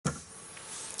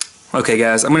Okay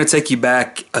guys, I'm going to take you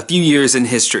back a few years in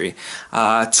history,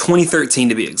 2013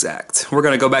 to be exact. We're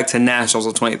going to go back to Nationals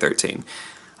of 2013.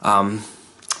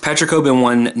 Patrick HOBAN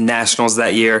won Nationals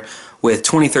that year with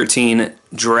 2013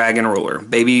 Dragon Ruler,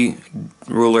 Baby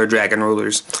Ruler, Dragon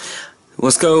Rulers.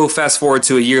 Let's go fast forward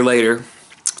to a year later,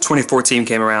 2014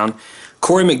 came around.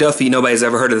 KOREY McDuffie, nobody's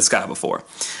ever heard of this guy before.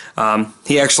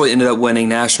 He actually ended up winning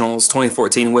Nationals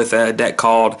 2014 with a deck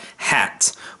called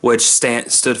HAT, which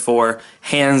stood for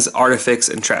Hands, Artifacts,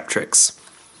 and Trap Tricks.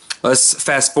 Let's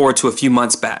fast forward to a few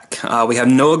months back. We have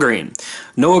Noah Green.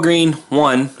 Noah Green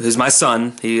won, who's my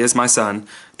son. He is my son.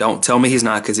 Don't tell me he's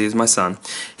not, because he's my son.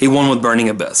 He won with Burning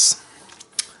Abyss.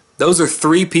 Those are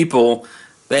three people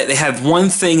that they have one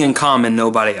thing in common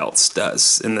nobody else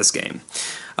does in this game.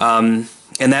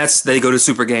 And that's they go to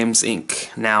Super Games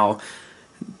Inc. Now,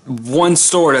 one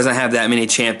store doesn't have that many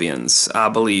champions, I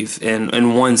believe,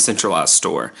 in one centralized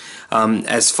store.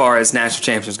 As far as national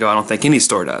champions go, I don't think any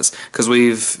store does, because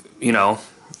we've,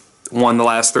 won the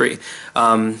last three.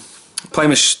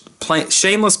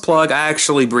 Shameless plug, I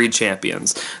actually breed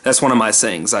champions. That's one of my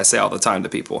sayings I say all the time to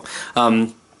people.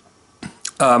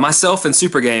 Myself and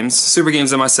Super Games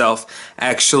and myself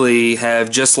actually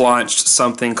have just launched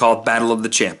something called Battle of the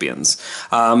Champions.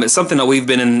 It's something that we've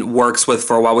been in works with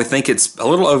for a while. We think it's a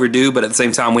little overdue, but at the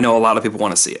same time, we know a lot of people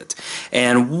want to see it.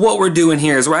 And what we're doing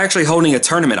here is we're actually holding a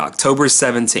tournament October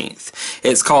 17th.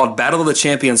 It's called Battle of the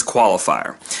Champions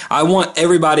Qualifier. I want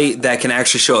everybody that can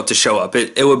actually show up to show up.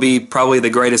 It would be probably the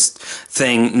greatest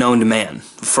thing known to man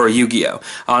for Yu-Gi-Oh!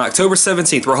 On October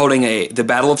 17th, we're holding the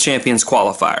Battle of Champions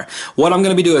Qualifier. What I'm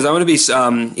going to be doing is I'm going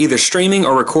to be either streaming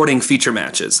or recording feature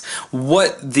matches.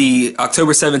 What the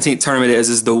October 17th tournament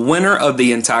is the winner of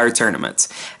the entire tournament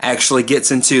actually gets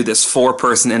into this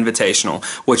 4-person invitational,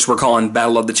 which we're calling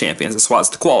Battle of the Champions. That's why it's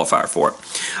the qualifier for it.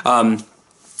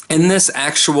 In this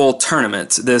actual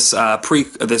tournament, this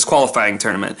qualifying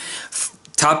tournament,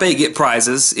 top 8 get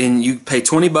prizes, and you pay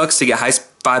 $20 to get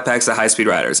 5 packs of high-speed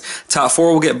riders. Top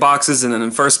 4 will get boxes, and then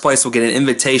in first place will get an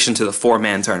invitation to the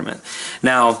 4-man tournament.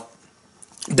 Now,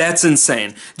 that's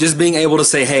insane. Just being able to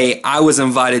say, hey, I was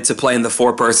invited to play in the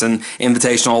 4-person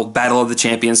invitational Battle of the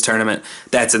Champions tournament,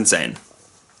 that's insane.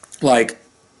 Like,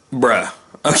 bruh.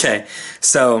 Okay,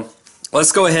 so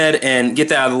let's go ahead and get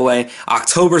that out of the way.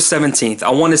 October 17th, I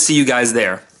want to see you guys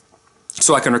there,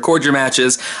 so I can record your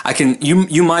matches.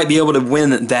 You might be able to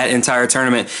win that entire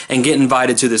tournament and get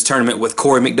invited to this tournament with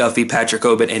KOREY McDuffie, Patrick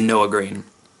HOBAN, and Noah Green.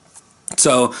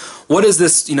 So what does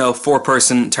this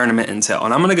 4-person tournament entail?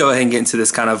 And I'm going to go ahead and get into this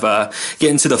get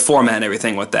into the format and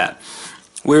everything with that.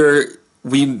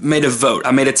 We made a vote.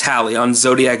 I made a tally on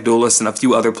Zodiac Duelists and a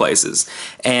few other places,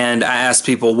 and I asked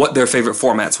people what their favorite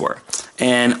formats were.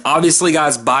 And obviously,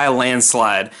 guys, by a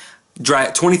landslide,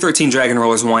 2013 Dragon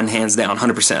Rulers won hands down,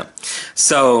 100%.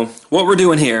 So what we're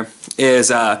doing here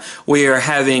is we are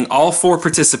having all 4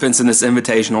 participants in this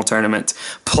invitational tournament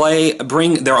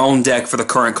bring their own deck for the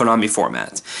current Konami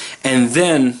format, and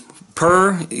then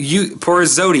per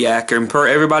Zodiac and per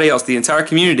everybody else, the entire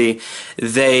community,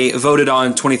 they voted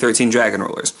on 2013 Dragon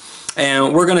Rulers,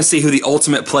 and we're going to see who the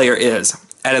ultimate player is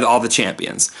out of all the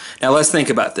champions. Now let's think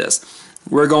about this.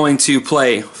 We're going to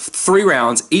play 3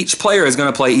 rounds. Each player is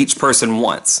going to play each person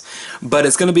once, but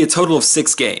it's going to be a total of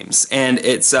 6 games, and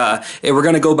we're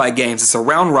going to go by games. It's a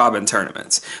round-robin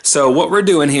tournament. So what we're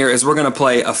doing here is we're going to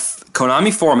play a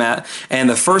Konami format, and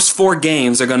the first 4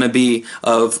 games are going to be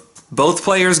of both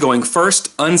players going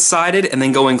first unsided and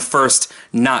then going first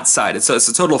not sided. So it's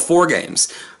a total of 4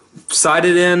 games.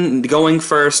 Sided in, going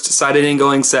first, sided in,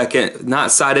 going second,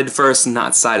 not sided first,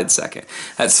 not sided second.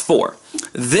 That's 4.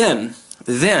 Then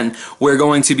we're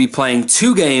going to be playing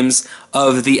 2 games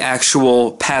of the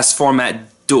actual past format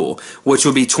duel, which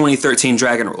will be 2013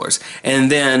 Dragon Rulers, and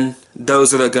then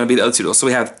those are going to be the other 2 duels. So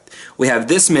we have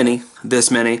this many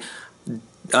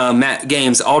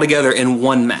games all together in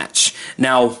 1 match.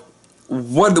 Now,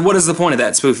 what is the point of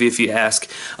that, Spoofy, if you ask?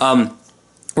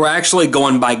 We're actually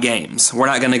going by games. We're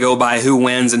not going to go by who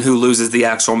wins and who loses the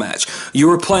actual match.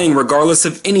 You are playing, regardless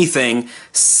of anything,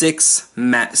 6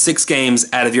 games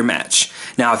out of your match.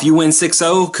 Now, if you win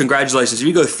 6-0, congratulations. If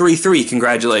you go 3-3,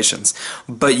 congratulations.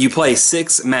 But you play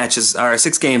 6 matches or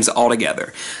 6 games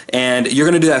altogether, and you're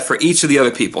going to do that for each of the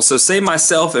other people. So, say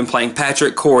myself and playing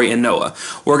Patrick, KOREY, and Noah.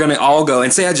 We're going to all go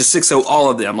and say I just 6-0 all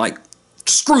of them. Like,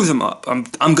 screw them up.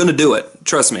 I'm going to do it.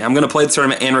 Trust me. I'm going to play the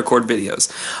tournament and record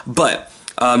videos. But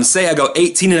say I go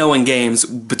 18-0 in games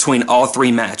between all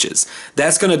 3 matches.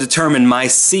 That's going to determine my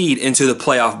seed into the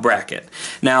playoff bracket.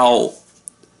 Now,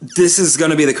 this is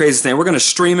going to be the craziest thing. We're going to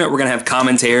stream it. We're going to have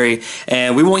commentary,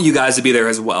 and we want you guys to be there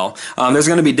as well. There's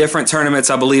going to be different tournaments,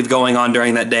 I believe, going on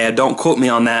during that day. Don't quote me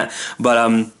on that,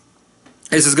 but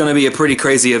this is going to be a pretty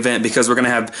crazy event because we're going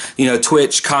to have,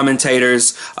 Twitch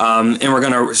commentators, and we're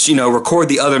going to, record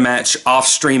the other match off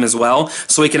stream as well,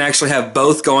 so we can actually have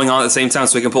both going on at the same time,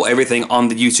 so we can pull everything on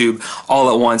the YouTube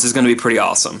all at once. It's going to be pretty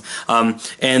awesome.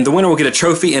 And the winner will get a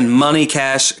trophy and money,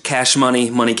 cash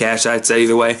money, cash, I'd say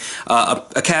either way,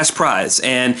 a cash prize.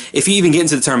 And if you even get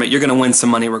into the tournament, you're going to win some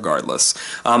money regardless.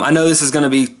 I know this is going to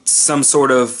be some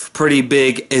sort of pretty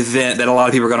big event that a lot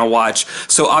of people are going to watch,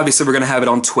 so obviously we're going to have it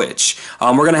on Twitch.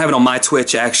 We're going to have it on my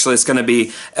Twitch, actually. It's going to be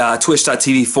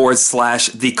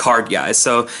twitch.tv/TheCardGuyz.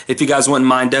 So if you guys wouldn't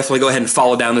mind, definitely go ahead and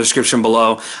follow down in the description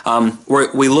below.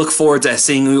 We look forward to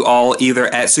seeing you all either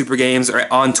at Super Games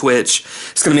or on Twitch.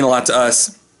 It's going to mean a lot to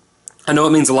us. I know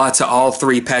it means a lot to all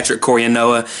three, Patrick, Corey, and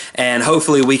Noah, and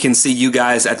hopefully we can see you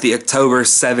guys at the October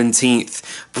 17th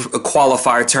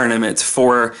qualifier tournament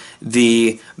for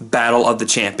the Battle of the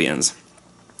Champions.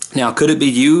 Now, could it be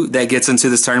you that gets into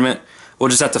this tournament? We'll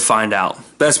just have to find out.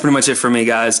 That's pretty much it for me,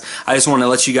 guys. I just want to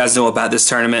let you guys know about this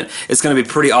tournament. It's going to be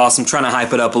pretty awesome. Trying to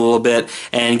hype it up a little bit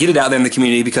and get it out there in the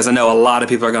community because I know a lot of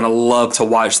people are going to love to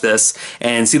watch this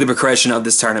and see the progression of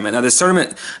this tournament. Now, this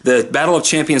tournament, the Battle of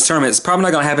Champions tournament, is probably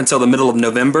not going to happen until the middle of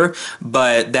November,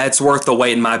 but that's worth the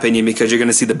wait in my opinion because you're going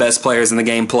to see the best players in the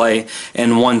game play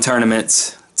in one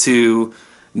tournament to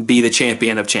be the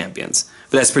champion of champions.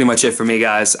 But that's pretty much it for me,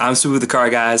 guys. I'm Spoofy with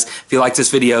TheCardGuyz. If you like this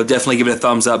video, definitely give it a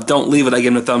thumbs up. Don't leave it. I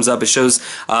give it a thumbs up. It shows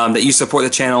that you support the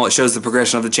channel. It shows the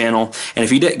progression of the channel. And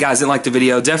if you guys didn't like the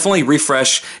video, definitely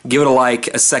refresh. Give it a like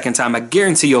a second time. I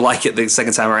guarantee you'll like it the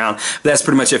second time around. But that's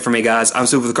pretty much it for me, guys. I'm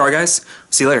Spoofy with TheCardGuyz.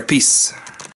 See you later. Peace.